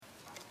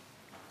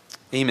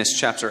Amos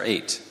chapter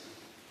 8.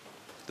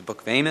 The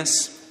book of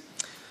Amos.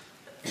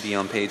 Maybe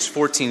on page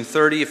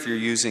 1430 if you're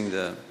using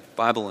the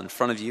Bible in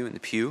front of you in the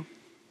pew.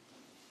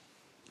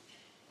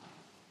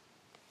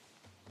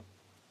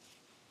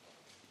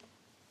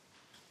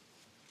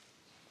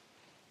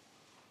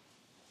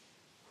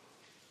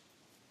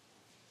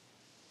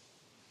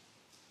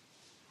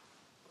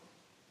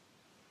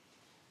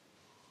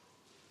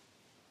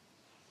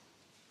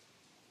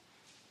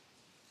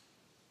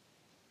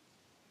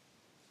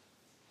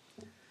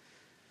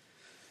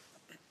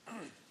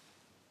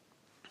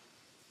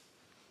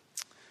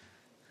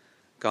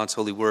 God's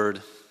holy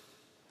word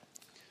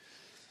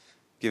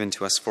given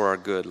to us for our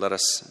good. Let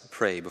us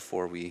pray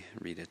before we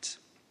read it.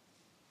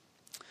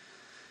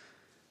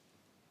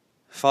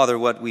 Father,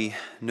 what we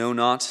know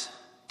not,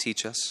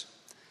 teach us.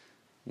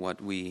 What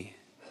we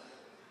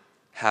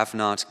have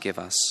not, give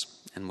us.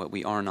 And what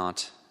we are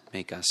not,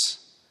 make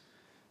us.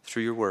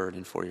 Through your word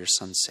and for your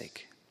Son's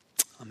sake.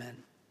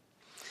 Amen.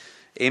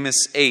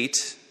 Amos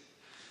 8,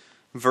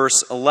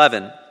 verse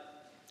 11.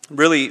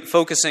 Really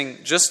focusing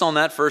just on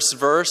that first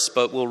verse,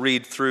 but we'll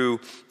read through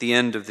the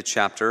end of the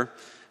chapter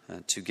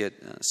to get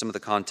some of the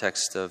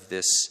context of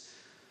this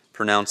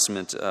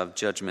pronouncement of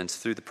judgment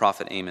through the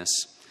prophet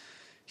Amos.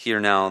 Hear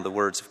now the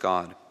words of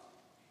God.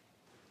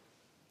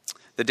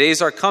 The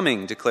days are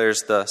coming,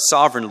 declares the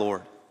sovereign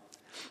Lord,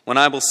 when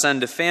I will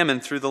send a famine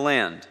through the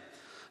land,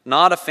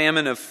 not a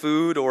famine of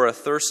food or a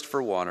thirst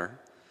for water,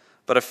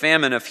 but a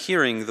famine of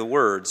hearing the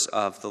words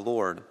of the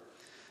Lord.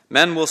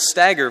 Men will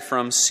stagger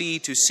from sea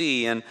to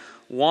sea and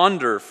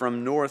wander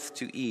from north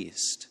to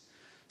east,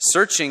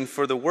 searching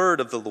for the word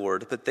of the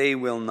Lord, but they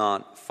will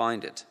not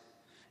find it.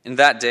 In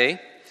that day,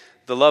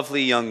 the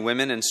lovely young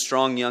women and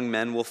strong young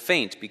men will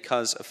faint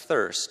because of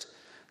thirst.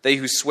 They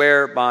who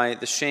swear by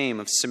the shame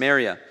of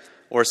Samaria,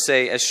 or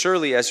say, as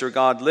surely as your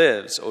God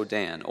lives, O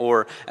Dan,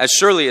 or as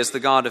surely as the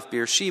God of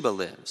Beersheba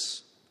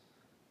lives,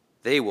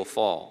 they will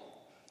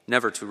fall,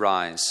 never to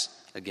rise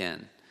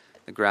again.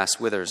 The grass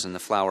withers and the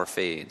flower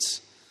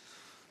fades.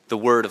 The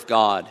word of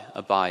God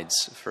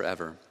abides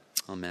forever.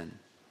 Amen.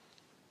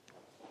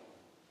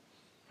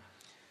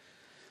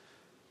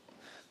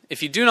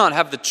 If you do not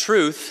have the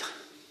truth,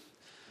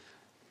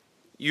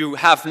 you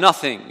have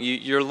nothing.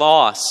 You're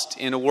lost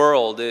in a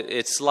world.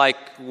 It's like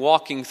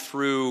walking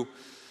through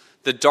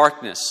the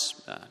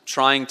darkness,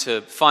 trying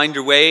to find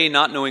your way,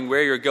 not knowing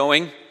where you're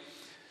going.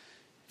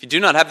 If you do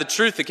not have the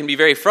truth, it can be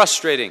very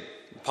frustrating. I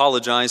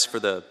apologize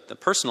for the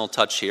personal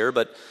touch here,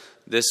 but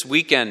this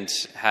weekend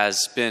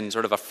has been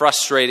sort of a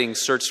frustrating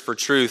search for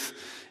truth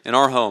in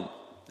our home.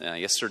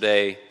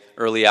 Yesterday,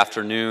 early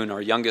afternoon,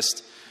 our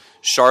youngest,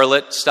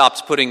 Charlotte,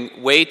 stopped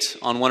putting weight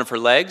on one of her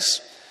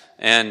legs,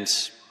 and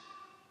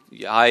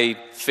I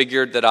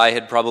figured that I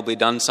had probably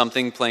done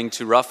something, playing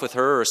too rough with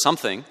her or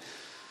something.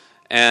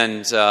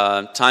 And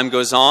time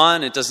goes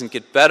on, it doesn't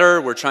get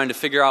better. We're trying to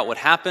figure out what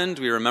happened.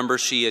 We remember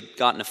she had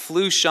gotten a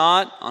flu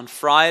shot on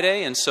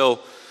Friday, and so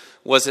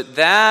was it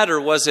that, or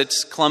was it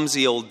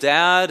clumsy old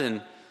dad?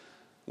 And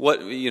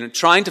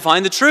trying to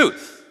find the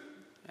truth.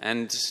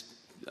 And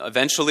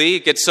eventually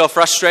it gets so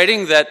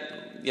frustrating that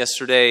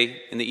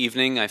yesterday in the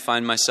evening I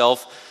find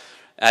myself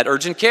at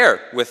urgent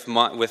care with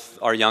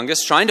our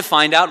youngest, trying to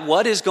find out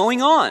what is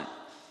going on.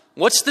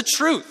 What's the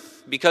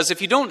truth? Because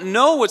if you don't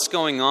know what's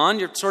going on,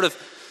 you're sort of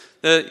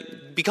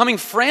becoming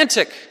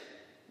frantic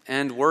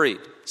and worried,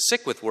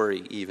 sick with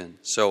worry even.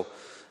 So,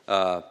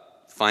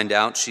 find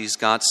out she's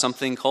got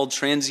something called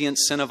transient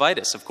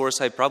synovitis. Of course,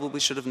 I probably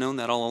should have known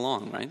that all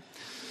along, right?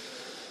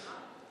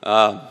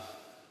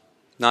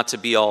 Not to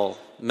be all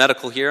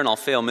medical here, and I'll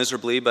fail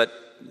miserably, but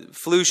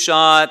flu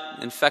shot,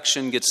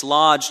 infection gets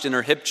lodged in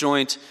her hip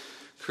joint,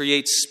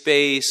 creates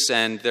space,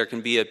 and there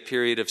can be a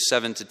period of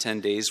 7 to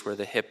 10 days where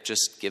the hip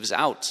just gives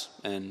out.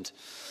 And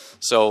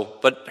so,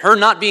 but her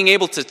not being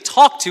able to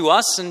talk to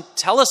us and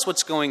tell us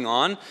what's going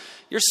on,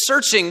 you're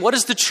searching, what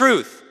is the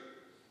truth?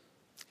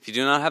 If you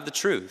do not have the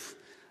truth,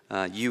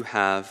 you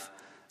have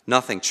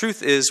nothing.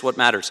 Truth is what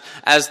matters.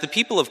 As the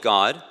people of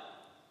God,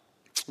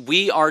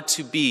 we are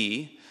to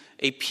be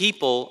a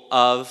people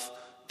of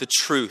the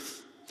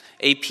truth.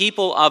 A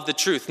people of the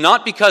truth.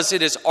 Not because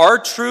it is our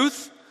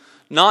truth,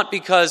 not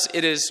because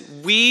it is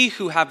we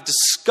who have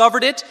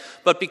discovered it,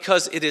 but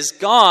because it is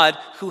God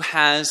who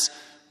has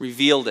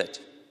revealed it.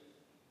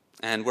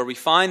 And where we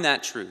find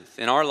that truth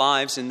in our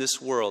lives in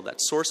this world,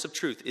 that source of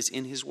truth is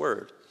in His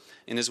Word.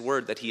 In His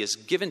Word that He has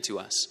given to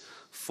us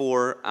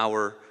for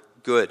our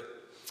good.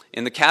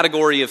 In the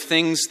category of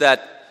things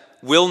that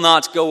will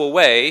not go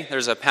away,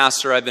 there's a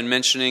pastor I've been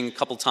mentioning a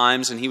couple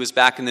times, and he was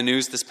back in the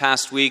news this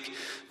past week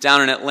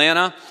down in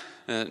Atlanta.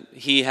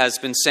 He has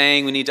been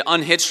saying we need to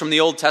unhitch from the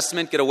Old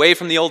Testament, get away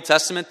from the Old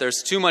Testament.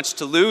 There's too much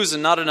to lose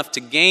and not enough to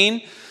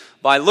gain.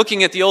 By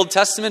looking at the Old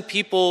Testament,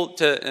 people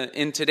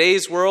in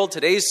today's world,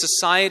 today's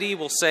society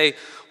will say,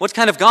 what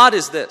kind of God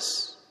is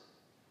this?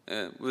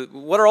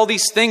 What are all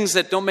these things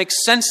that don't make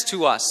sense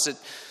to us?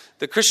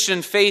 The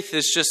Christian faith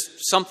is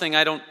just something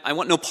I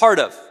want no part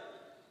of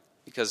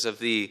because of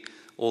the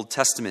Old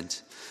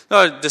Testament.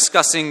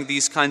 Discussing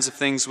these kinds of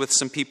things with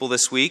some people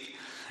this week,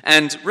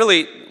 And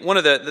really, one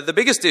of the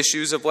biggest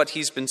issues of what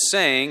he's been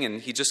saying,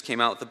 and he just came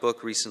out with a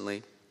book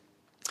recently,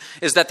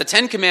 is that the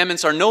Ten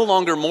Commandments are no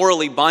longer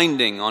morally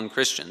binding on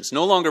Christians,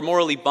 no longer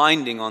morally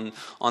binding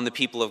on the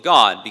people of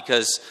God,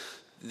 because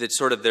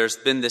there's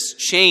been this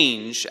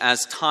change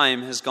as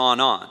time has gone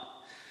on.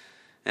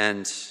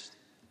 And,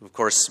 of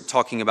course, I'm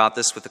talking about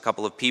this with a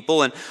couple of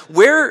people. And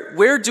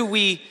where do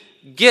we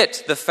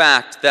get the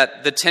fact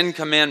that the Ten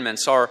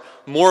Commandments are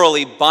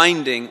morally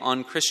binding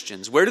on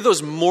Christians? Where do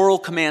those moral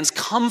commands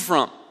come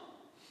from?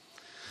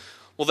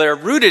 Well, they're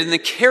rooted in the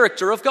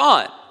character of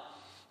God.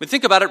 But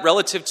think about it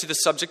relative to the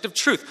subject of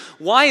truth.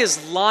 Why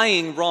is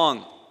lying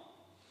wrong?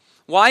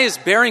 Why is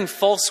bearing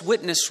false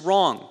witness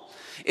wrong?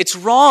 It's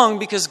wrong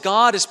because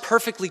God is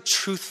perfectly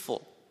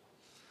truthful.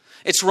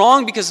 It's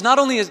wrong because not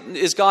only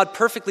is God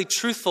perfectly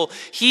truthful,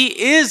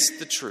 He is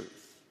the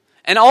truth.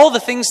 And all the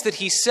things that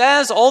He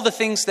says, all the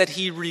things that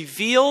He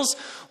reveals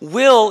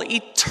will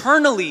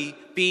eternally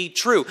be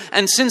true.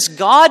 And since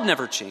God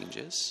never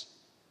changes,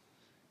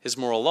 His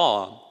moral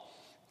law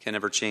can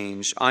never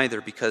change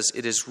either, because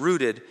it is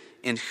rooted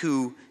in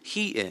who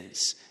He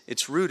is.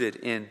 It's rooted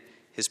in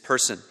His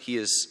person. He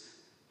is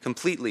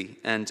completely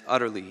and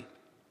utterly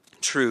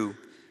true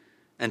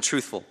and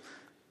truthful.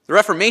 The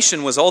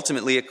Reformation was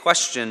ultimately a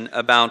question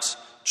about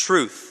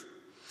truth.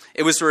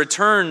 It was a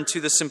return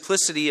to the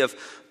simplicity of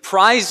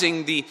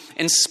prizing the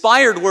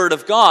inspired word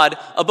of God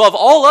above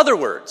all other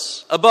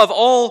words, above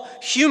all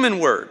human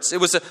words. It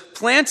was a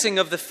planting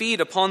of the feet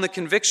upon the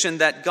conviction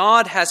that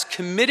God has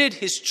committed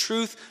His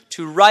truth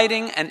to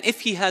writing, and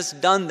if He has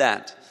done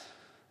that,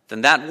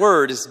 then that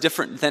word is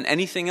different than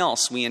anything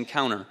else we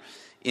encounter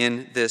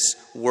in this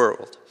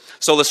world.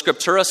 Sola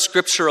Scriptura,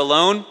 Scripture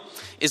alone,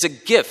 is a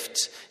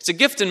gift. It's a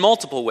gift in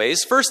multiple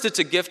ways. First, it's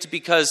a gift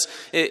because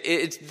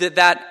it's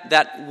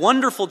that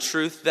wonderful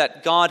truth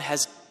that God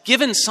has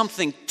given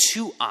something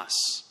to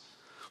us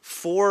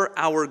for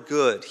our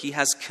good. He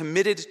has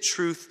committed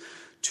truth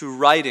to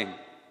writing.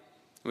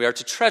 We are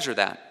to treasure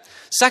that.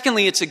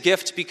 Secondly, it's a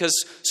gift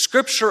because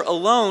Scripture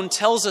alone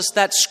tells us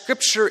that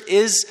Scripture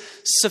is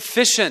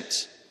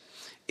sufficient.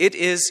 It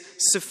is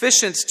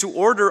sufficient to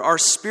order our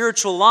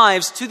spiritual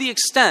lives to the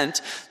extent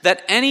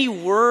that any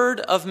word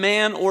of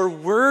man or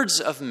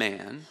words of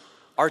man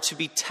are to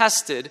be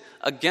tested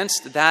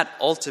against that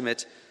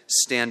ultimate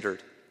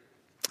standard.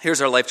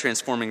 Here's our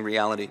life-transforming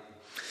reality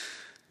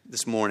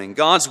this morning.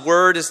 God's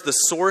word is the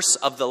source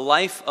of the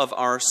life of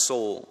our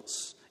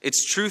souls.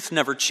 Its truth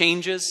never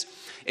changes,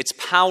 its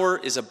power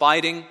is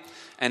abiding,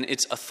 and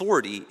its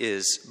authority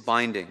is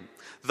binding.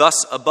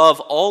 Thus, above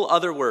all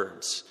other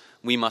words,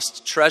 we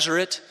must treasure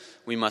it,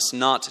 we must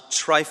not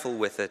trifle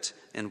with it,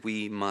 and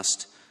we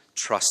must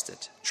trust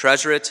it.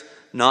 Treasure it,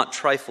 not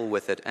trifle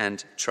with it,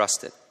 and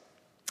trust it.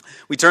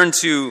 We turn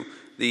to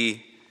the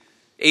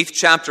 8th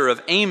chapter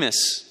of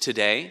Amos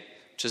today,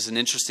 which is an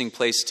interesting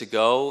place to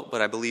go,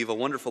 but I believe a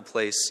wonderful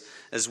place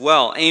as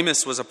well.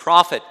 Amos was a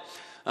prophet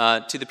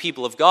to the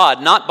people of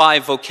God, not by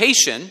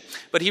vocation,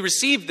 but he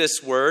received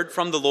this word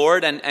from the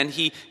Lord, and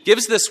he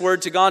gives this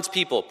word to God's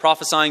people,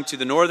 prophesying to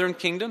the northern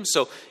kingdom,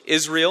 so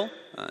Israel,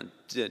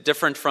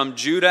 different from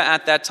Judah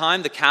at that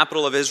time. The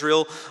capital of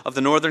Israel, of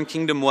the northern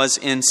kingdom, was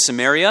in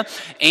Samaria.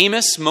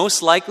 Amos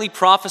most likely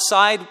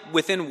prophesied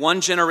within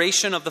one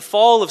generation of the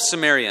fall of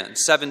Samaria in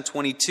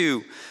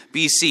 722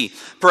 BC.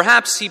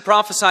 Perhaps he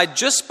prophesied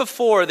just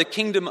before the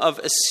kingdom of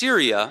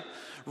Assyria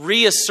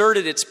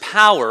reasserted its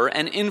power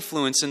and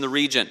influence in the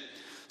region.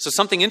 So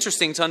something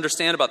interesting to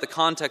understand about the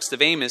context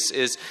of Amos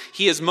is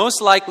he is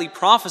most likely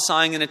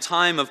prophesying in a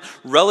time of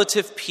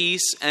relative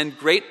peace and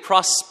great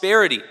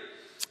prosperity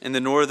in the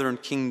northern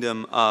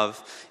kingdom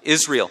of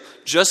Israel,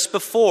 just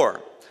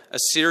before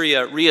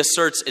Assyria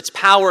reasserts its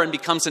power and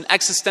becomes an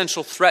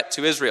existential threat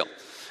to Israel.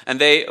 And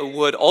they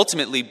would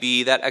ultimately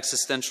be that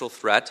existential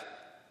threat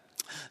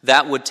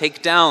that would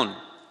take down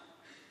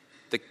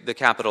the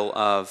capital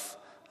of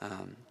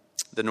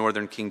the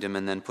northern kingdom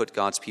and then put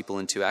God's people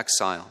into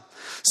exile.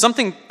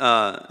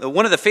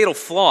 One of the fatal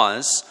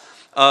flaws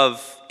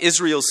of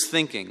Israel's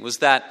thinking was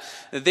that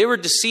they were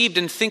deceived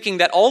in thinking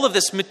that all of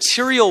this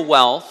material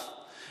wealth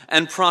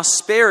and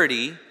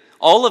prosperity,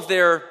 all of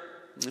their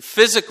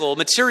physical,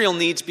 material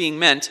needs being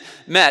met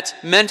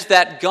meant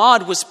that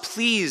God was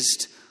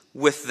pleased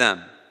with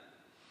them.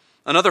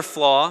 Another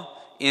flaw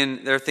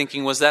in their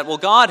thinking was that, well,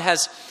 God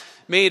has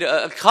made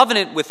a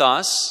covenant with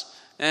us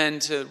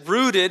and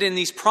rooted in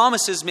these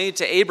promises made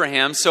to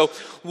Abraham, so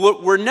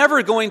we're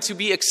never going to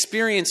be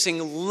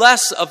experiencing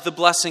less of the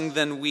blessing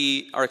than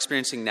we are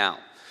experiencing now.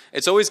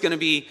 It's always going to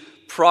be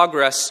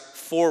progress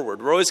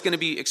forward. We're always going to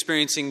be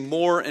experiencing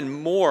more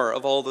and more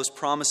of all those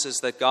promises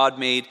that God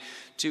made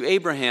to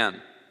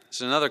Abraham.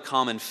 It's another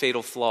common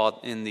fatal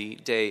flaw in the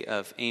day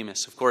of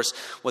Amos. Of course,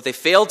 what they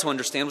failed to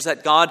understand was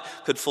that God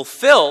could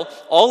fulfill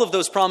all of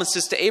those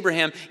promises to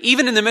Abraham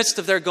even in the midst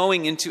of their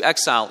going into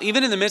exile,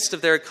 even in the midst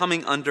of their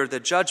coming under the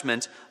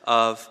judgment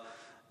of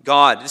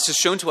God. This is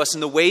shown to us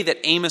in the way that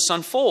Amos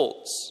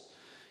unfolds.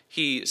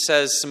 He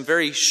says some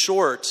very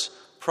short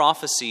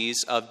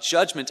prophecies of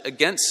judgment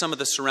against some of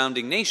the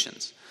surrounding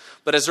nations.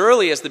 But as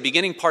early as the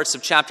beginning parts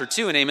of chapter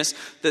 2 in Amos,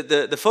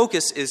 the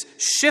focus is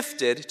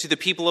shifted to the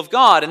people of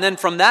God. And then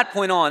from that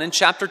point on in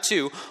chapter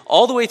 2,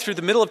 all the way through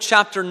the middle of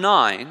chapter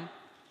 9,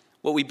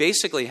 what we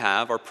basically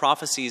have are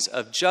prophecies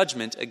of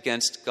judgment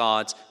against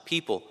God's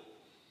people.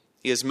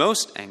 He is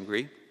most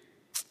angry,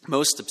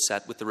 most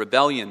upset with the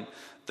rebellion,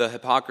 the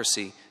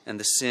hypocrisy, and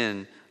the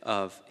sin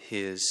of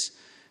his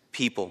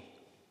people.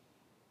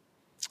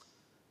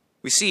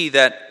 We see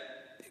that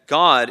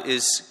God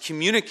is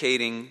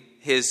communicating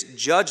his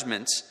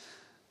judgment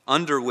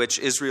under which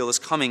Israel is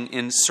coming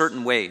in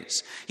certain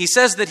ways. He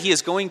says that he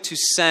is going to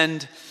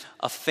send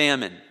a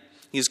famine.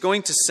 He is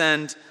going to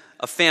send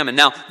a famine.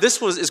 Now,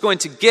 this is going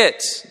to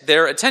get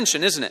their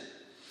attention, isn't it?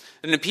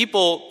 And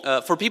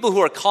for people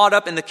who are caught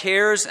up in the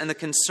cares and the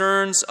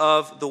concerns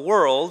of the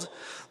world,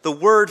 the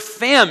word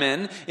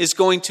famine is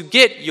going to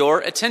get your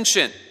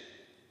attention.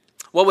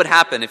 What would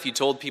happen if you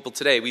told people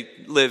today, we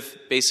live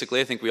basically,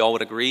 I think we all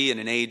would agree, in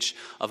an age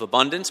of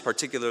abundance,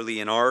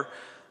 particularly in our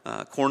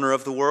corner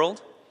of the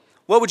world?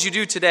 What would you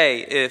do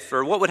today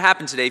what would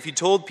happen today if you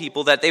told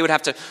people that they would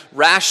have to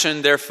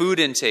ration their food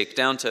intake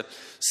down to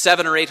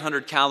 700 or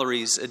 800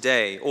 calories a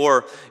day,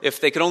 or if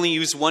they could only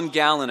use 1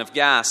 gallon of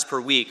gas per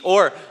week,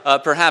 or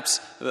perhaps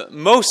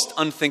most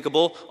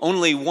unthinkable,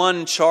 only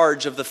 1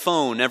 charge of the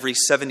phone every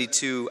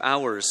 72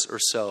 hours or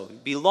so?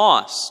 You'd be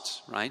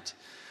lost, right?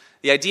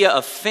 The idea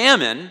of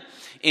famine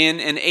in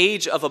an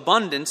age of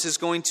abundance is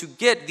going to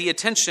get the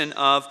attention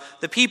of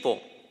the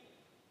people.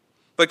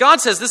 But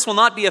God says this will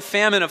not be a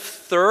famine of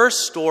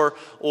thirst or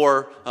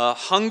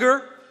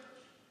hunger,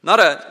 not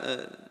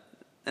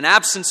an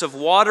absence of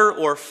water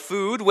or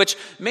food, which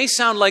may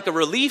sound like a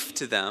relief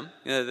to them.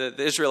 The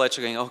Israelites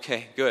are going,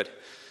 okay, good.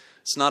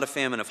 It's not a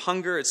famine of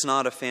hunger. It's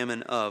not a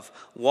famine of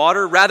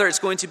water. Rather, it's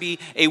going to be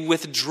a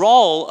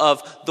withdrawal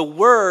of the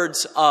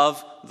words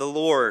of the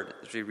Lord,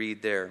 as we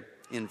read there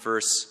in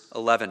verse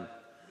 11.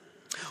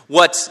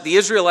 What the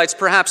Israelites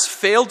perhaps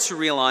failed to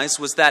realize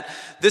was that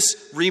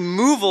this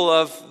removal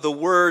of the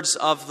words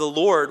of the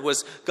Lord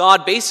was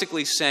God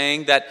basically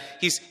saying that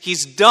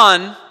He's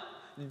done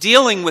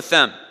dealing with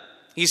them.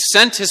 He's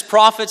sent His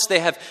prophets. They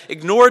have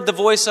ignored the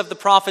voice of the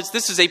prophets.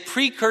 This is a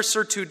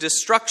precursor to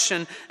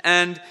destruction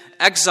and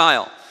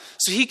exile.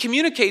 So He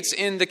communicates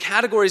in the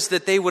categories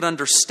that they would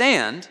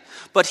understand,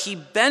 but He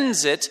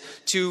bends it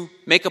to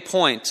make a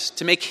point,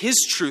 to make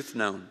His truth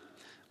known.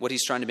 What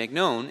He's trying to make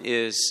known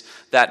is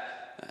that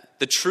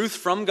the truth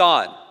from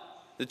God,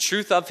 the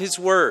truth of His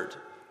Word,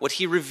 what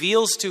He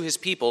reveals to His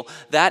people,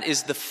 that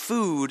is the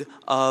food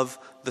of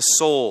the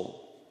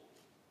soul.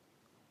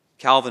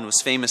 Calvin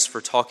was famous for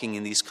talking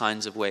in these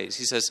kinds of ways.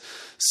 He says,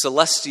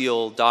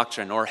 celestial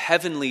doctrine or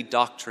heavenly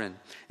doctrine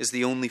is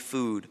the only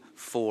food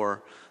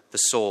for the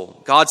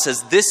soul. God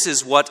says, this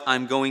is what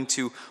I'm going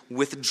to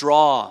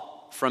withdraw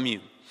from you.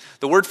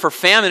 The word for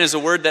famine is a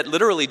word that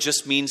literally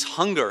just means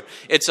hunger.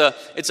 It's a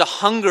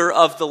hunger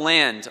of the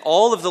land.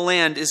 All of the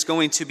land is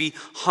going to be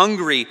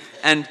hungry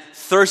and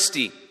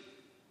thirsty.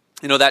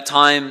 You know,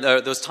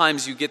 those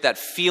times you get that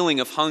feeling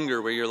of hunger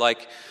where you're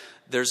like,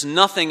 there's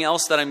nothing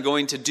else that I'm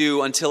going to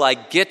do until I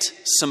get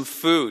some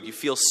food. You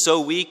feel so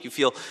weak. You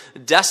feel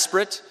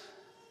desperate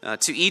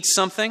to eat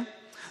something.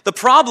 The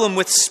problem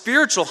with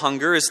spiritual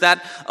hunger is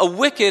that a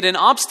wicked and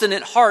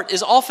obstinate heart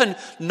is often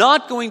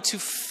not going to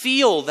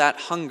feel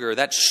that hunger,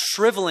 that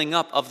shriveling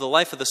up of the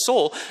life of the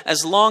soul,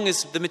 as long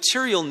as the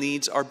material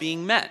needs are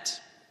being met.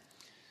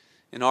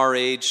 In our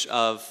age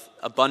of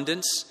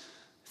abundance,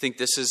 I think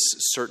this is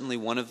certainly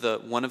one of the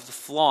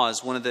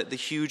flaws, one of the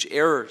huge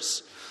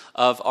errors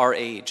of our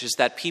age, is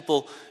that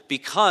people,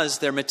 because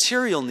their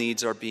material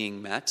needs are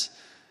being met,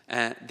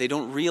 they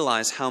don't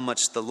realize how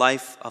much the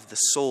life of the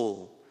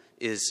soul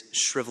is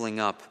shriveling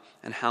up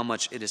and how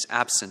much it is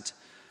absent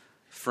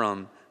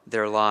from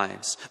their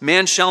lives.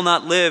 Man shall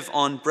not live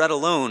on bread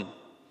alone,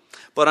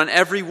 but on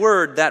every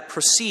word that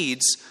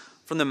proceeds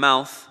from the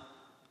mouth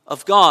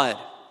of God.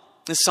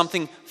 This is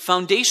something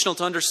foundational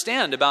to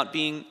understand about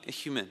being a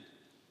human.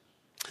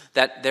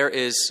 That there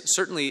is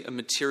certainly a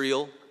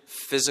material,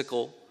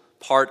 physical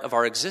part of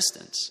our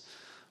existence,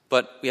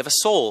 but we have a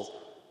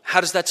soul. How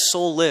does that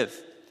soul live?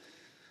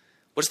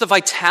 What does the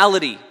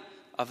vitality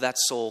of that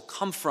soul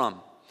come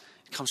from?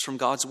 It comes from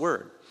God's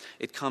Word.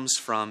 It comes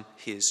from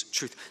His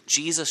truth.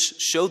 Jesus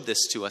showed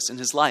this to us in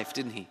His life,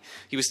 didn't He?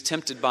 He was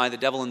tempted by the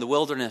devil in the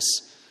wilderness.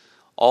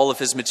 All of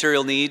His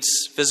material needs,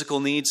 physical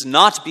needs,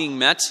 not being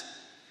met.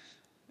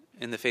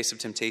 In the face of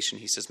temptation,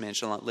 He says, man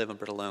shall not live on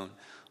bread alone,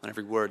 on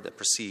every word that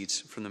proceeds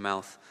from the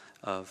mouth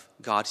of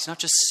God. He's not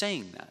just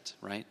saying that,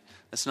 right?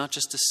 That's not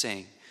just a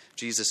saying.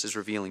 Jesus is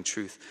revealing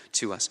truth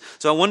to us.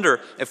 So I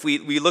wonder if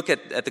we look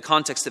at the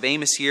context of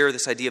Amos here,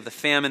 this idea of the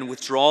famine,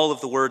 withdrawal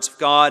of the words of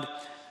God,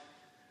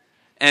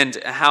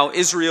 and how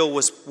Israel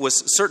was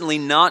certainly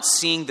not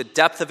seeing the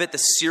depth of it, the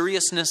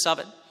seriousness of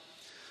it.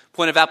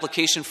 Point of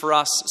application for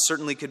us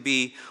certainly could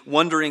be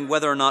wondering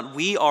whether or not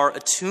we are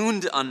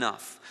attuned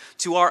enough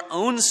to our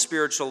own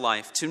spiritual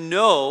life to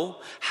know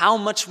how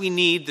much we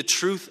need the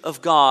truth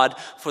of God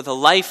for the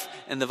life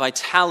and the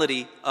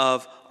vitality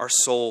of our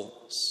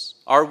souls.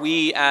 Are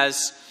we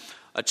as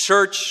a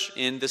church,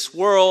 in this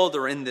world,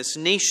 or in this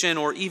nation,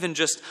 or even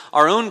just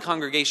our own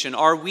congregation?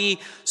 Are we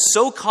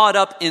so caught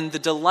up in the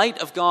delight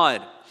of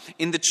God,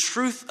 in the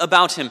truth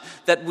about Him,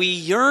 that we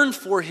yearn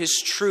for His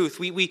truth?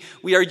 We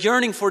are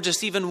yearning for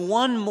just even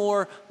one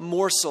more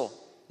morsel,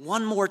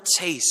 one more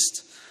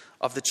taste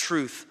of the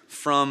truth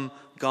from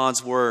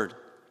God's Word.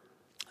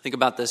 Think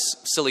about this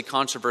silly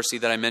controversy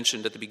that I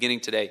mentioned at the beginning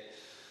today.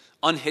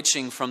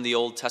 Unhitching from the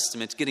Old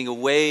Testament, getting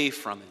away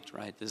from it,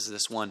 right?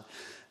 This one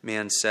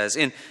man says.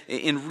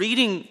 In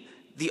reading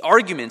the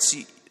arguments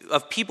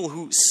of people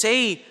who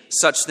say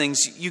such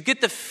things, you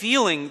get the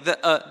feeling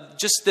that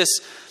just this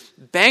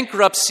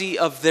bankruptcy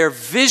of their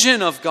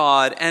vision of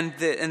God and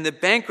the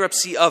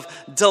bankruptcy of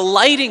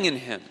delighting in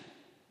Him.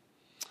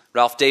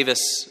 Ralph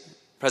Davis,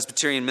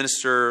 Presbyterian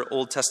minister,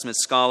 Old Testament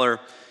scholar,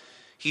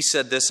 he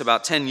said this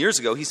about 10 years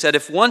ago. He said,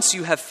 "If once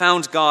you have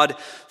found God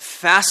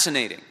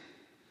fascinating,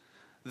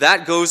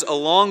 that goes a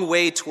long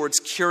way towards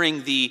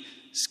curing the,"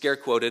 scare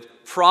quoted,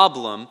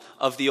 "problem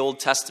of the Old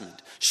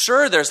Testament."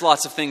 Sure, there's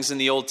lots of things in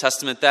the Old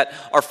Testament that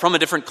are from a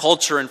different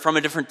culture and from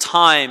a different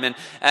time and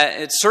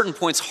at certain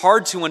points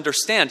hard to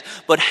understand.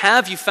 But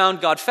have you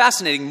found God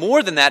fascinating?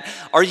 More than that,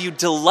 are you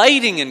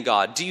delighting in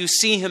God? Do you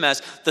see Him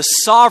as the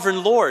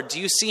sovereign Lord? Do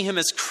you see Him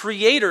as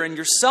creator and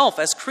yourself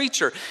as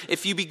creature?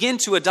 If you begin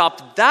to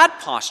adopt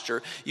that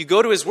posture, you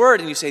go to His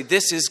Word and you say,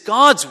 this is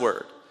God's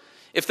Word.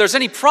 If there's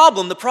any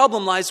problem, the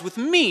problem lies with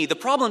me. The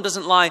problem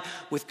doesn't lie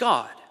with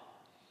God.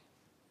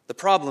 The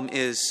problem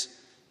is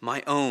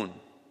my own.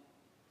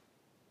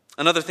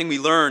 Another thing we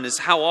learn is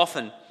how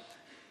often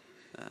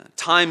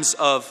times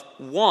of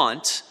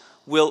want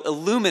will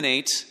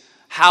illuminate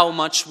how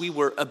much we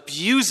were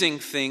abusing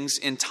things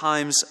in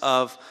times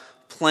of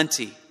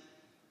plenty,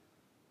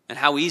 and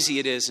how easy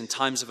it is in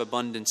times of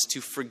abundance to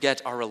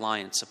forget our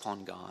reliance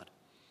upon God.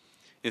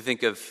 You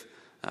think of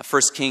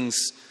 1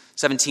 Kings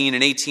 17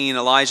 and 18,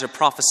 Elijah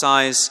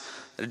prophesies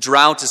that a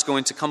drought is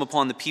going to come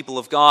upon the people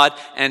of God,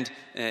 and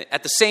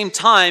at the same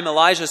time,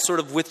 Elijah sort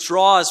of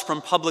withdraws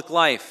from public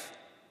life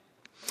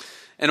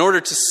in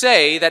order to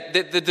say that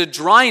the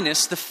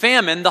dryness, the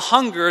famine, the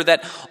hunger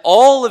that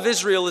all of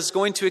Israel is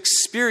going to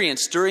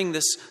experience during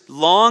this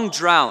long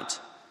drought,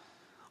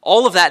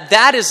 all of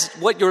that is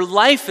what your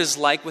life is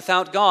like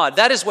without God.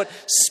 That is what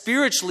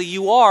spiritually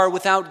you are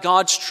without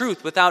God's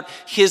truth, without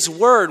His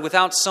Word,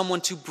 without someone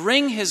to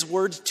bring His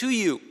Word to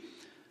you.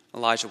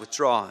 Elijah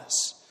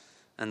withdraws,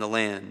 and the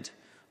land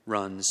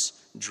runs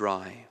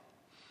dry.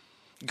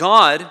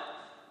 God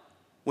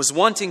was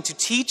wanting to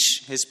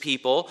teach His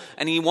people,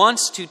 and He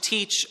wants to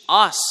teach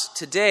us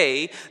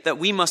today that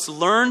we must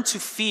learn to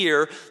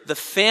fear the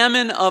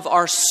famine of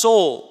our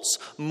souls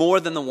more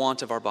than the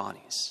want of our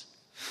bodies.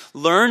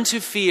 Learn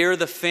to fear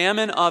the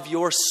famine of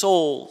your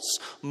souls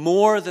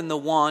more than the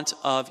want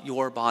of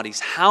your bodies.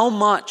 How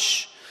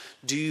much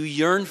do you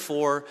yearn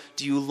for?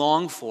 Do you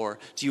long for?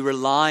 Do you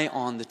rely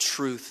on the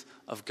truth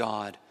of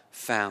God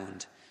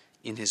found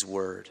in His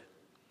Word?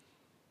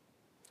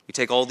 We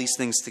take all these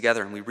things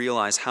together and we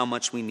realize how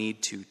much we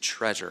need to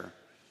treasure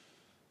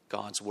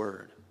God's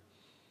Word.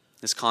 In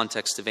this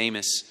context of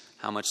Amos,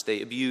 how much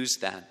they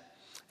abused that.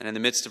 And in the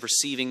midst of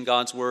receiving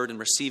God's Word and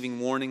receiving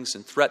warnings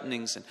and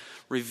threatenings and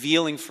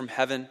revealing from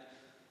heaven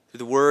through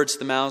the words,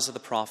 the mouths of the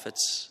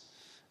prophets,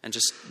 and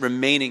just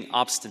remaining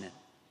obstinate,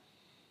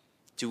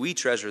 do we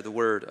treasure the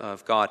Word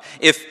of God?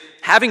 If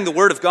having the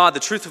Word of God, the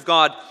truth of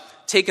God,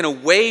 taken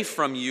away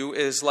from you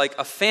is like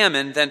a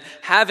famine, then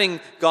having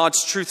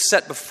God's truth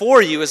set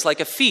before you is like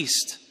a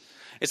feast.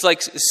 It's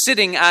like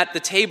sitting at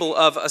the table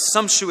of a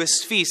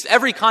sumptuous feast.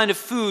 Every kind of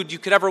food you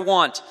could ever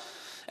want,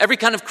 every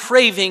kind of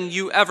craving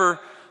you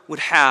ever would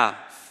have.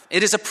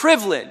 It is a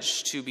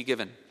privilege to be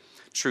given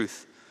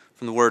truth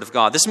from the Word of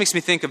God. This makes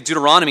me think of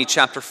Deuteronomy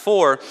chapter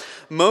 4.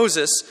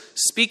 Moses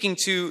speaking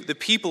to the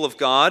people of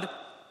God,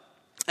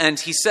 and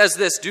he says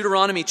this,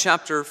 Deuteronomy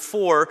chapter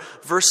 4,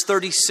 verse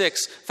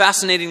 36,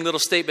 fascinating little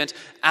statement.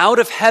 Out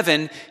of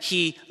heaven,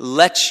 He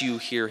lets you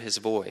hear His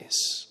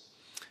voice.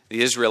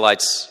 The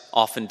Israelites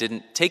often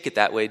didn't take it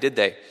that way, did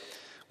they?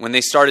 When they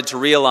started to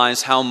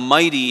realize how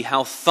mighty,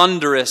 how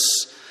thunderous,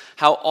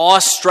 how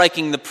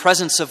awe-striking the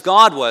presence of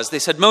God was, they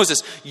said,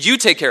 Moses, you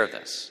take care of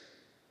this.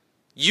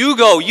 You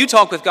go, you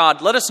talk with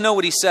God. Let us know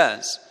what He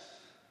says.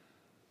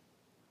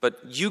 But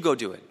you go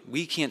do it.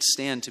 We can't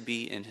stand to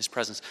be in His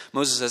presence.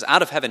 Moses says,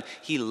 out of heaven,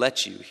 He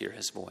lets you hear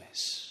His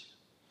voice.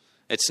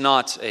 It's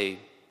not a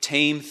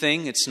tame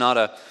thing. It's not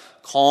a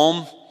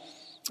calm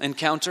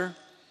encounter,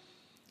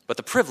 but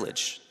the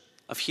privilege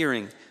of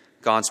hearing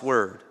God's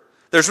Word.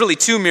 There's really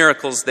two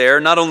miracles there,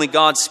 not only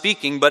God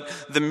speaking, but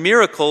the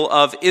miracle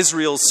of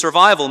Israel's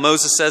survival.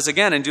 Moses says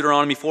again in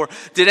Deuteronomy 4,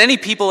 did any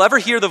people ever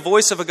hear the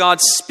voice of a God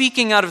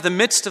speaking out of the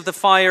midst of the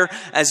fire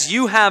as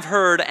you have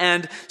heard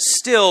and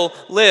still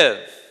live?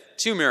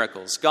 Two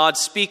miracles. God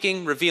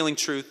speaking, revealing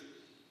truth.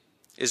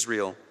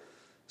 Israel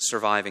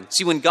surviving.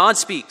 See, when God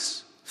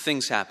speaks,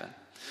 things happen.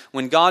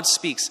 When God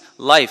speaks,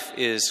 life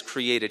is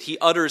created. He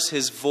utters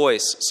His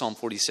voice, Psalm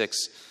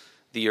 46,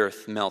 the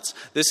earth melts.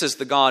 This is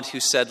the God who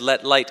said,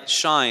 let light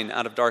shine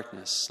out of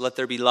darkness. Let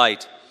there be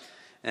light.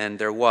 and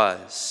there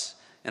was,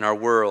 and our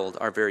world,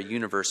 our very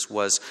universe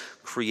was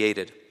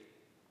created.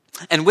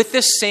 And with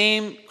this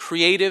same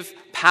creative,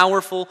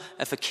 powerful,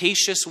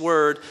 efficacious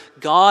word,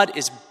 God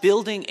is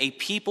building a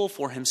people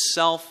for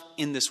himself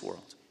in this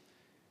world.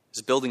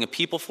 He's building a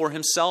people for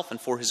himself and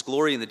for his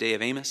glory in the day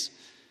of Amos.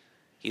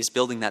 He is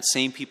building that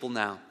same people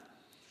now.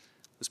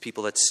 Those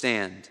people that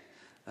stand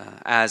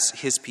as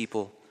his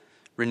people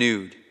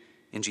renewed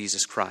in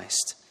Jesus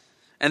Christ.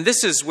 And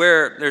this is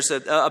where there's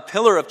a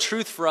pillar of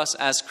truth for us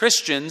as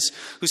Christians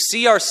who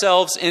see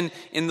ourselves in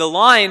the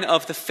line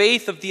of the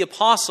faith of the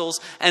apostles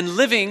and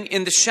living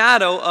in the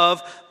shadow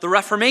of the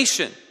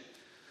Reformation.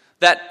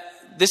 That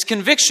this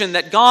conviction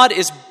that God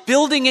is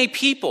building a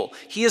people,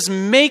 he is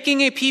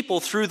making a people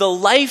through the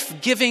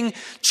life-giving,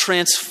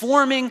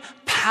 transforming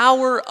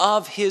power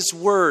of his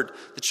word,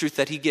 the truth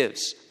that he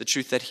gives, the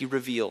truth that he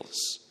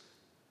reveals.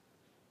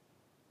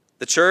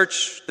 The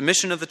church, the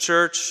mission of the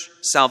church,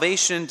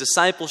 salvation,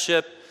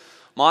 discipleship,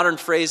 modern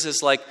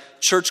phrases like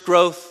church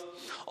growth,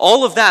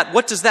 all of that,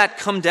 what does that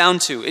come down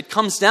to? It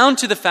comes down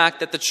to the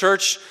fact that the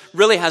church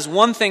really has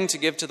one thing to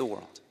give to the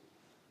world: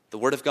 the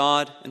Word of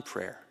God and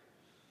prayer.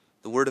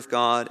 The Word of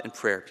God and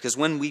prayer. Because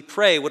when we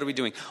pray, what are we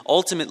doing?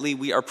 Ultimately,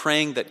 we are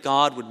praying that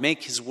God would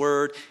make his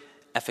word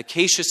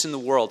efficacious in the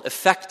world,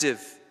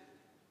 effective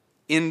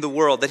in the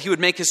world, that he would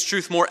make his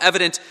truth more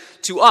evident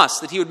to us,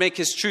 that he would make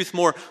his truth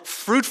more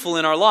fruitful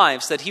in our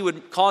lives, that he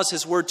would cause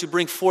his word to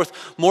bring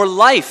forth more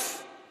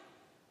life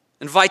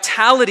and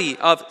vitality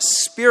of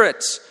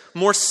spirit,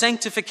 more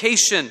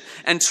sanctification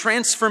and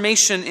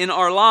transformation in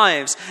our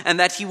lives, and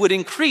that he would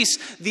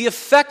increase the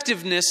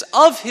effectiveness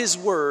of his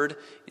word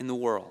in the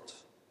world.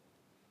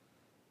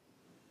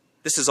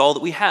 This is all that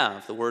we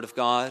have, the Word of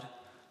God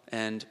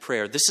and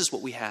prayer. This is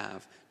what we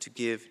have to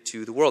give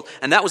to the world.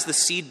 And that was the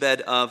seedbed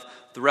of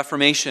the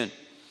Reformation.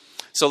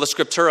 Sola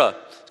Scriptura,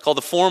 called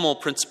the formal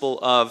principle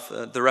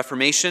of the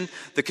Reformation,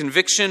 the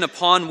conviction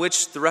upon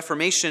which the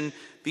Reformation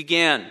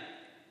began.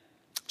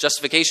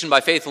 Justification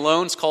by faith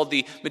alone is called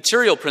the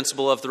material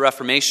principle of the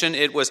Reformation.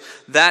 It was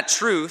that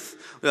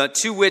truth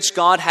to which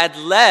God had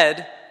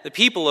led the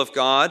people of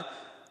God,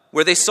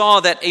 where they saw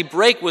that a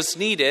break was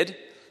needed,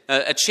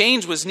 a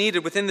change was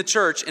needed within the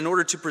church in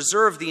order to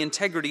preserve the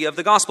integrity of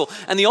the gospel.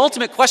 And the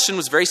ultimate question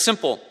was very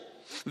simple.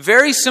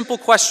 Very simple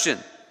question.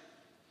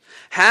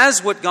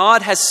 Has what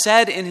God has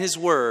said in his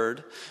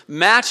word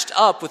matched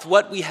up with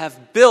what we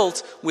have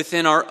built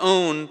within our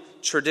own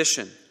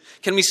tradition?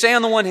 Can we say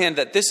on the one hand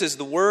that this is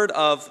the word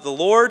of the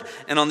Lord,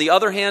 and on the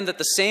other hand that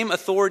the same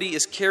authority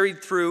is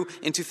carried through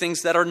into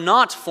things that are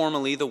not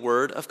formally the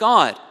word of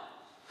God?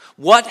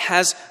 What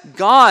has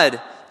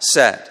God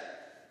said?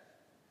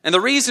 And the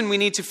reason we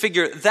need to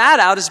figure that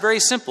out is very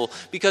simple,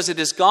 because it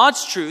is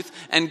God's truth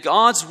and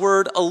God's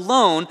word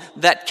alone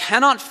that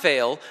cannot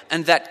fail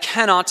and that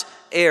cannot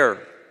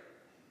err.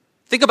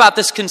 Think about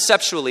this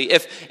conceptually.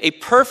 If a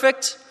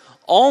perfect,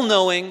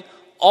 all-knowing,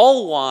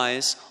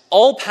 all-wise,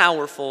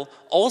 all-powerful,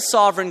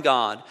 all-sovereign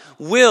God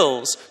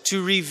wills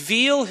to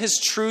reveal his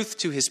truth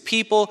to his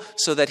people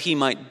so that he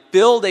might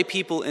build a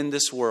people in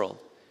this world,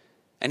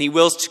 and he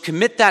wills to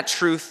commit that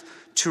truth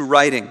to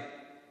writing,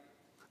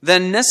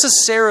 then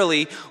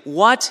necessarily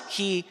what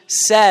he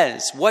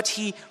says, what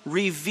he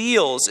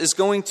reveals, is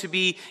going to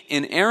be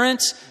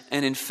inerrant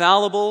and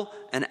infallible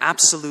and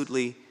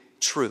absolutely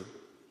true.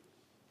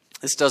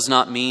 This does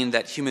not mean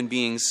that human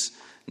beings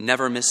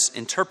never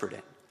misinterpret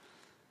it.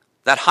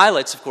 That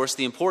highlights, of course,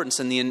 the importance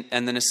and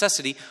the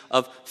necessity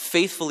of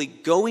faithfully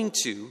going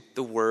to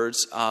the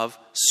words of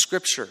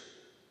Scripture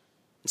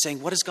and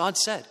saying, what has God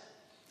said?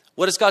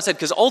 What has God said?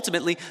 Because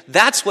ultimately,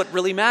 that's what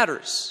really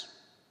matters.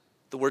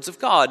 The words of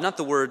God, not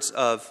the words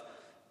of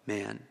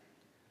man.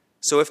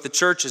 So if the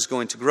church is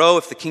going to grow,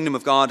 if the kingdom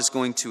of God is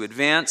going to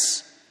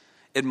advance,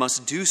 it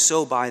must do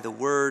so by the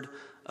word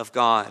of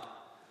God.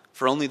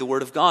 For only the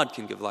word of God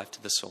can give life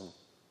to the soul.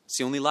 It's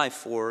the only life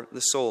for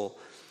the soul.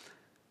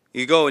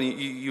 You go and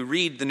you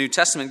read the New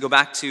Testament, go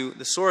back to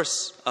the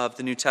source of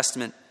the New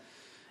Testament,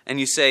 and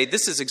you say,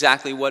 this is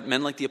exactly what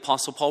men like the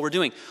Apostle Paul were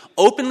doing.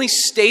 Openly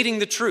stating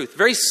the truth.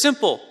 Very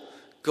simple.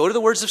 Go to the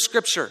words of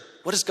Scripture.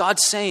 What is God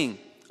saying?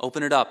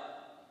 Open it up.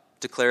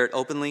 Declare it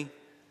openly,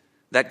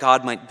 that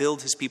God might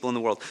build his people in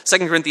the world. 2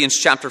 Corinthians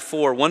chapter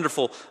 4,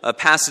 wonderful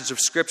passage of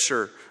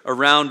Scripture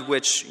around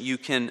which you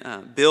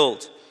can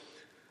build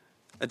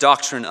a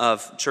doctrine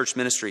of church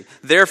ministry.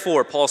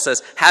 Therefore, Paul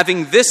says,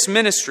 having this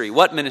ministry,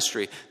 what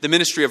ministry? The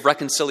ministry of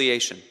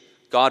reconciliation.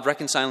 God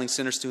reconciling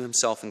sinners to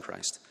himself in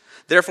Christ.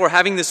 Therefore,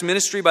 having this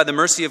ministry by the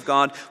mercy of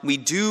God, we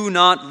do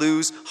not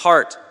lose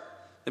heart.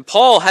 And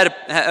Paul had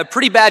a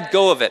pretty bad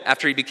go of it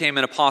after he became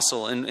an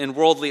apostle in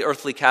worldly,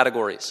 earthly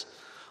categories.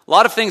 A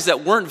lot of things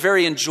that weren't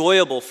very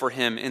enjoyable for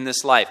him in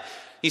this life.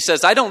 He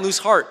says, I don't lose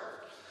heart,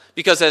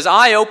 because as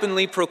I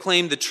openly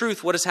proclaim the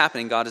truth, what is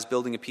happening? God is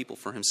building a people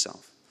for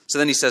himself. So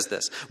then he says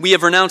this, we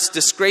have renounced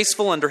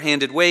disgraceful,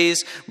 underhanded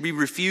ways. We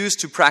refuse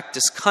to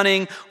practice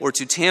cunning or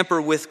to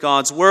tamper with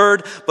God's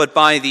word, but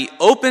by the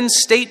open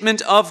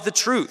statement of the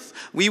truth,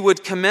 we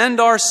would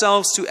commend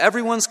ourselves to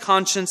everyone's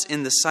conscience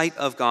in the sight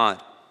of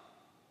God.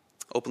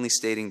 openly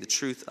stating the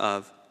truth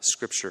of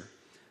Scripture,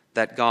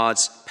 that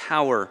God's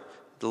power,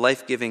 the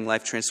life-giving,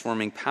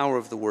 life-transforming power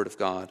of the Word of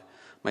God,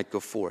 might go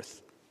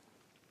forth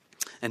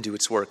and do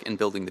its work in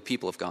building the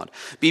people of God.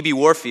 B.B.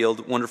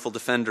 Warfield, wonderful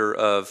defender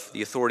of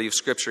the authority of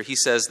Scripture, he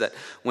says that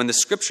when the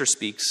Scripture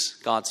speaks,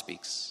 God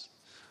speaks.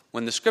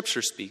 When the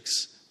Scripture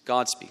speaks,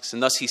 God speaks.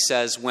 And thus he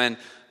says, when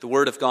the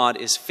Word of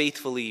God is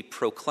faithfully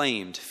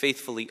proclaimed,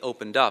 faithfully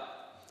opened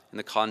up in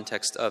the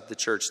context of the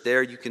church,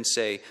 there you can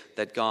say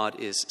that God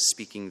is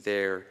speaking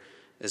there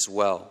as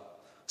well.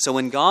 So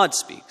when God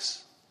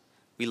speaks,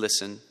 we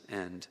listen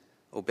and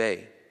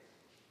obey.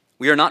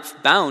 We are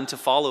not bound to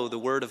follow the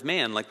word of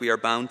man like we are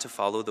bound to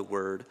follow the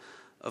word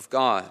of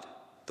God.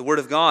 The word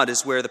of God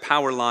is where the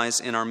power lies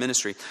in our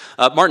ministry.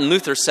 Martin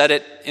Luther said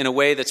it in a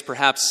way that's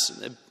perhaps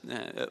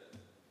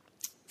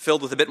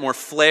filled with a bit more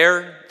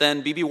flair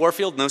than B.B.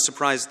 Warfield. No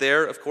surprise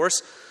there, of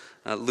course.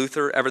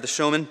 Luther, ever the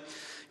showman.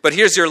 But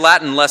here's your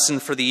Latin lesson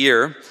for the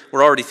year.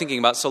 We're already thinking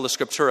about Sola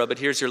Scriptura, but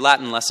here's your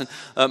Latin lesson.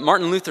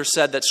 Martin Luther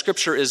said that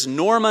Scripture is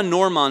norma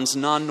normans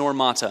non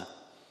normata.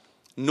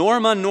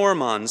 Norma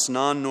normans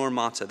non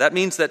normata. That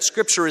means that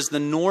Scripture is the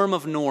norm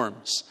of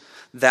norms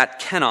that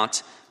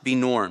cannot be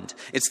normed.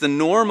 It's the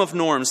norm of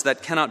norms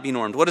that cannot be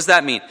normed. What does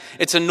that mean?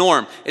 It's a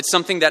norm. It's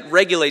something that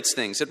regulates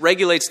things. It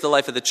regulates the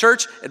life of the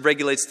church. It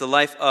regulates the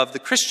life of the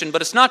Christian.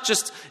 But it's not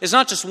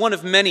just one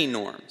of many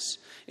norms.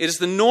 It is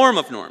the norm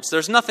of norms.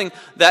 There's nothing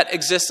that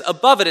exists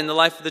above it in the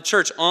life of the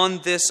church on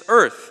this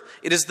earth.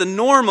 It is the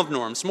norm of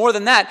norms. More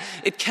than that,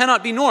 it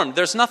cannot be normed.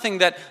 There's nothing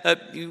that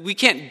we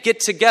can't get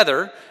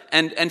together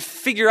and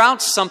figure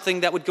out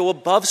something that would go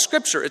above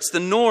Scripture. It's the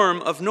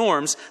norm of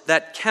norms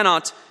that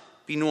cannot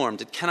be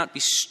normed. It cannot be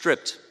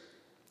stripped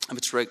of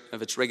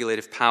its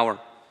regulative power.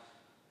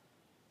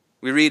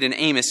 We read in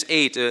Amos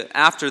 8,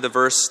 after the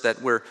verse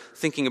that we're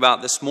thinking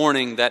about this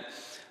morning, that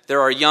there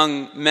are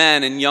young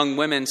men and young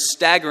women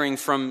staggering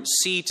from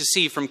sea to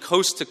sea, from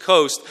coast to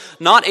coast,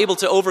 not able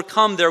to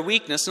overcome their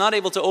weakness, not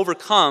able to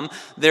overcome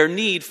their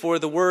need for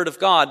the Word of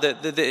God.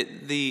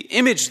 The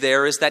image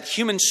there is that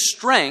human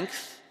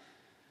strength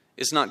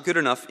is not good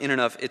enough in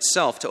and of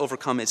itself to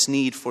overcome its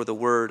need for the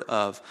Word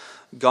of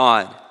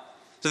God.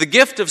 So the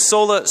gift of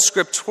Sola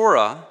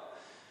Scriptura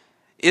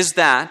is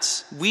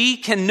that we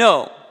can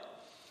know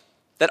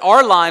that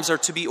our lives are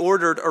to be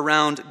ordered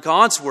around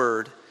God's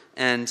Word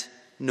and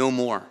no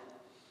more.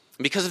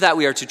 And because of that,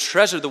 we are to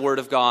treasure the Word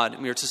of God,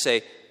 and we are to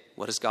say,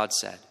 what has God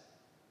said?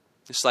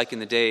 Just like in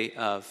the day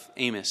of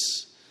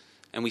Amos.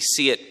 And we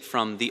see it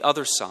from the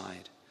other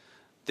side,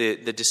 the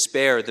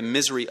despair, the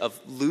misery of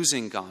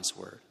losing God's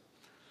Word.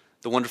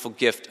 The wonderful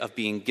gift of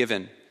being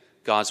given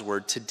God's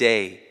Word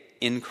today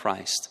in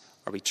Christ.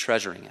 Are we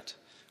treasuring it?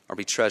 Are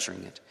we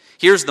treasuring it?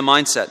 Here's the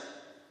mindset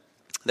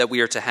that we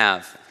are to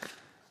have.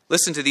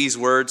 Listen to these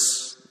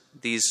words.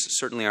 These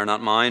certainly are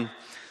not mine.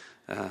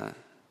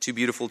 Too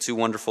beautiful, too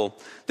wonderful.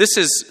 This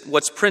is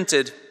what's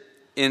printed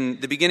in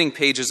the beginning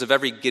pages of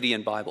every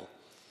Gideon Bible.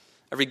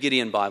 Every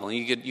Gideon Bible.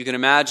 You can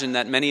imagine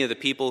that many of the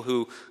people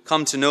who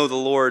come to know the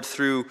Lord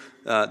through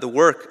the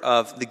work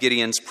of the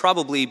Gideons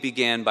probably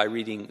began by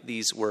reading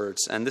these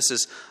words. And this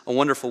is a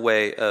wonderful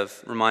way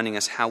of reminding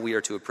us how we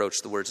are to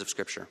approach the words of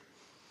Scripture.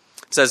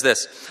 It says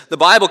this: the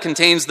Bible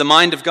contains the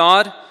mind of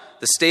God,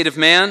 the state of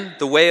man,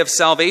 the way of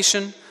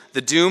salvation,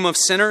 the doom of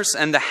sinners,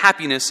 and the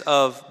happiness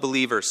of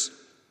believers.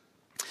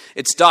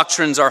 Its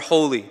doctrines are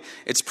holy,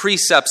 its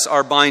precepts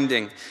are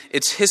binding,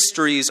 its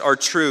histories are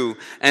true,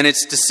 and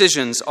its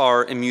decisions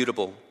are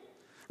immutable.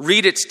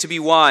 Read it to be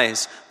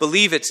wise,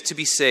 believe it to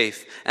be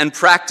safe, and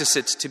practice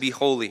it to be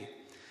holy.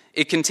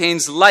 It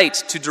contains light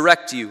to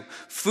direct you,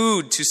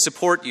 food to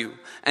support you,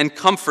 and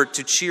comfort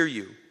to cheer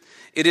you.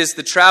 It is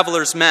the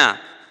traveler's map,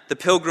 the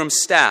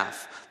pilgrim's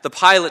staff, the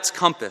pilot's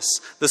compass,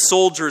 the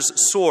soldier's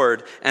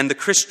sword, and the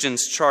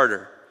Christian's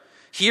charter.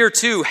 Here,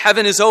 too,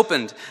 heaven is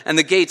opened and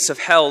the gates of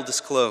hell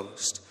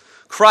disclosed.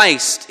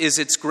 Christ is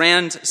its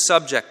grand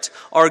subject,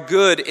 our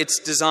good its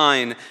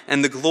design,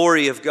 and the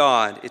glory of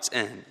God its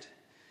end.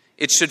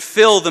 It should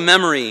fill the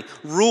memory,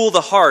 rule the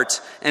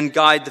heart, and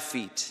guide the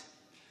feet.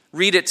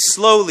 Read it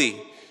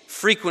slowly,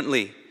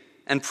 frequently,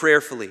 and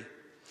prayerfully.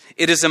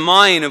 It is a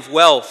mine of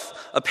wealth,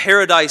 a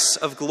paradise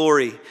of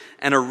glory,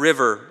 and a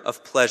river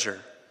of pleasure.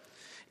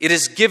 It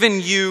is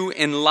given you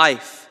in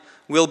life,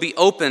 will be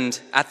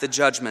opened at the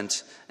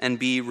judgment, and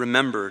be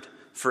remembered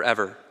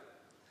forever.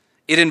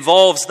 It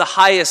involves the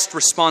highest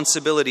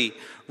responsibility,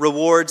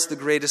 rewards the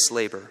greatest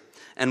labor,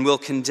 and will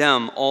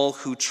condemn all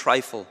who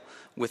trifle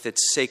with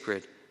its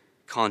sacred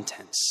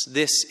contents.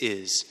 This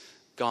is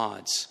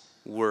God's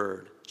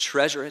Word.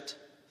 Treasure it.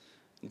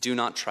 Do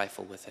not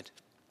trifle with it.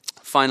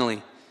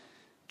 Finally,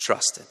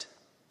 trust it.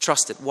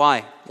 Trust it.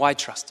 Why? Why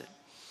trust it?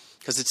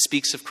 Because it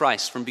speaks of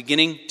Christ from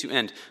beginning to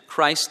end.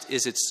 Christ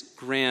is its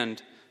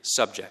grand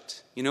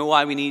subject. You know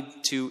why we need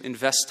to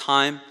invest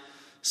time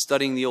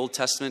studying the Old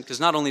Testament? Because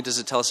not only does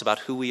it tell us about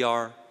who we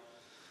are,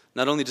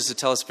 not only does it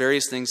tell us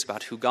various things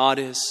about who God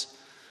is,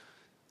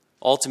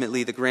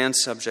 ultimately the grand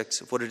subject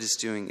of what it is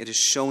doing, it is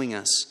showing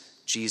us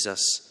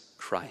Jesus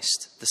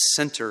Christ, the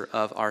center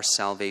of our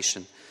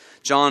salvation.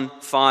 John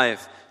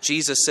 5,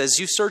 Jesus says,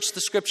 "You search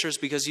the Scriptures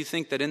because you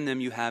think that in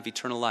them you have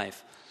eternal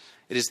life.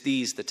 It is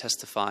these that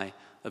testify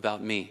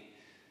about me."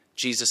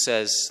 Jesus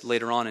says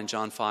later on in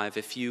John 5,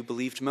 "If you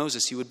believed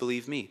Moses, you would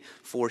believe me,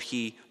 for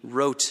he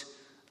wrote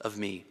of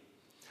me."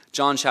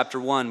 John chapter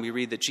 1, we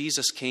read that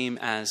Jesus came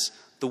as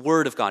the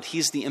Word of God.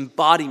 He's the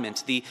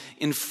embodiment, the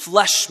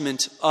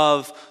enfleshment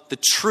of the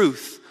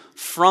truth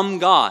from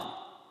God.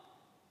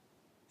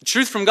 The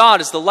truth from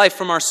God is the life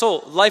from our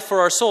soul, life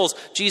for our souls.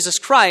 Jesus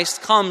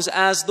Christ comes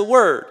as the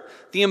Word,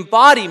 the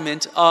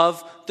embodiment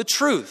of the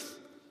truth.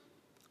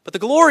 But the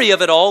glory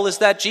of it all is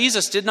that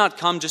Jesus did not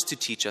come just to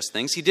teach us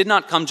things. He did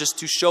not come just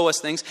to show us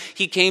things.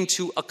 He came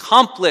to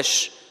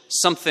accomplish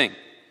something,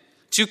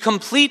 to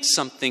complete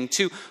something,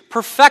 to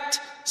perfect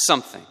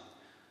something.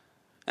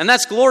 And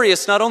that's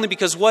glorious not only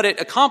because what it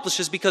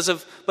accomplishes,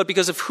 but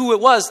because of who it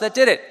was that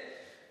did it.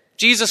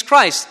 Jesus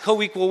Christ,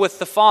 co-equal with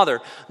the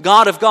Father,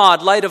 God of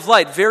God, light of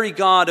light, very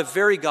God of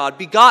very God,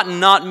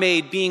 begotten, not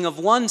made, being of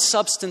one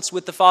substance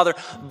with the Father,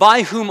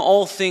 by whom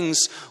all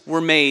things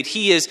were made.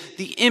 He is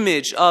the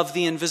image of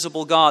the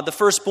invisible God, the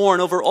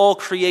firstborn over all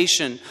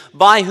creation,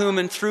 by whom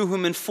and through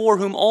whom and for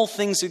whom all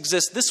things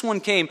exist. This one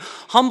came,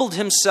 humbled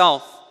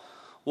himself,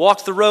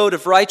 walked the road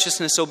of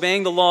righteousness,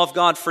 obeying the law of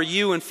God for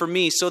you and for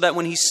me, so that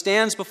when he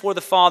stands before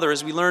the Father,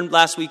 as we learned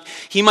last week,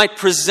 he might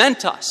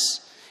present us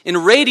in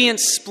radiant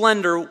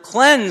splendor,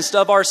 cleansed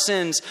of our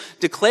sins,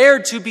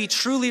 declared to be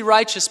truly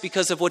righteous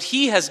because of what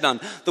he has done.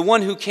 The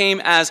one who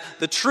came as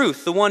the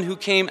truth, the one who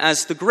came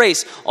as the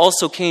grace,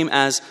 also came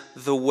as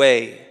the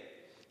way.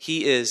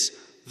 He is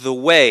the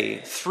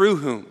way through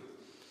whom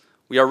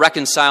we are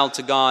reconciled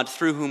to God,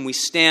 through whom we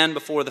stand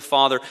before the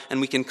Father,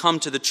 and we can come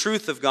to the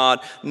truth of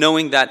God,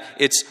 knowing that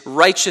its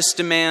righteous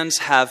demands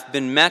have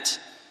been met,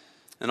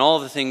 and all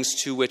the things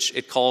to which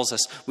it calls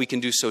us, we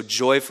can do so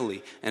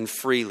joyfully and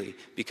freely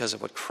because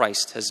of what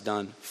Christ has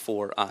done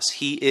for us.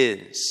 He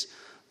is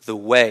the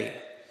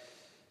way.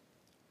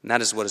 And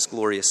that is what is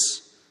glorious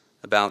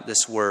about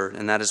this word,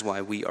 and that is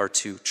why we are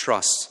to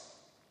trust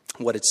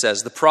what it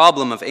says. The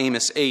problem of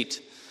Amos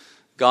 8,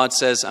 God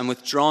says, "I'm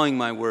withdrawing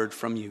my word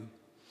from you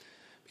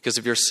because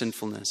of your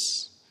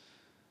sinfulness,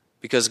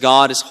 because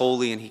God is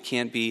holy and he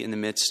can't be in the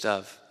midst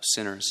of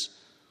sinners."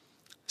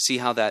 See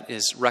how that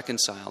is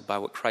reconciled by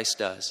what Christ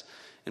does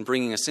in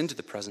bringing us into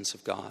the presence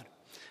of God.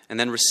 And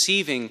then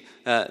receiving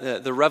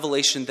the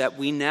revelation that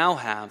we now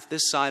have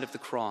this side of the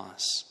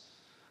cross.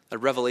 The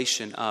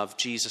revelation of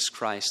Jesus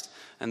Christ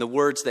and the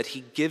words that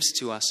he gives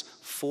to us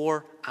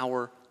for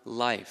our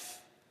life.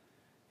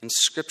 In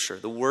Scripture,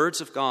 the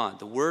words of God,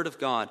 the Word of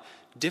God,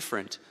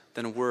 different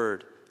than a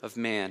word of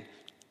man.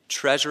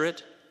 Treasure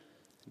it,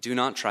 do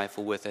not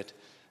trifle with it,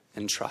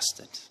 and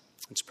trust it.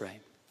 Let's pray.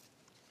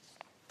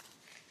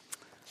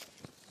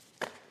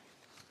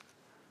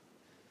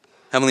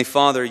 Heavenly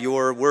Father,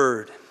 your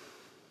word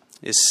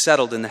is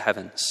settled in the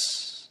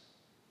heavens,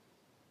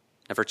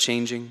 never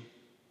changing,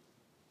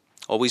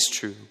 always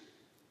true.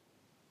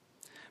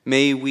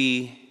 May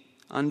we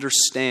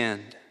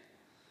understand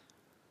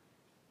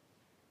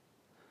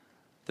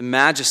the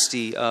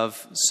majesty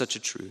of such a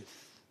truth.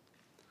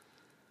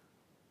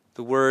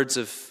 The words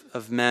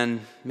of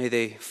men, may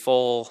they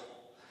fall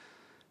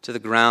to the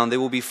ground. They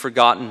will be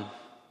forgotten.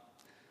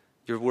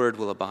 Your word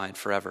will abide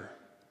forever.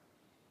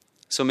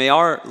 So may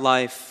our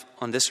life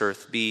on this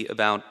earth be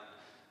about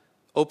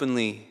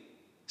openly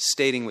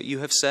stating what you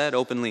have said,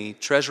 openly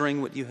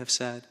treasuring what you have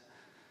said,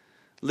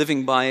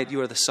 living by it.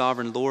 You are the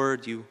sovereign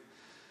Lord. You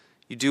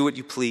do what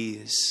you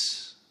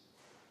please.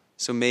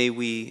 So may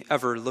we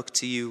ever look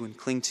to you and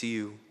cling to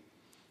you,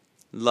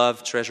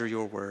 love, treasure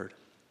your word.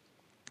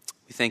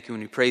 We thank you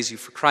and we praise you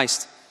for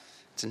Christ.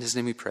 It's in his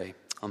name we pray.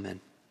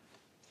 Amen.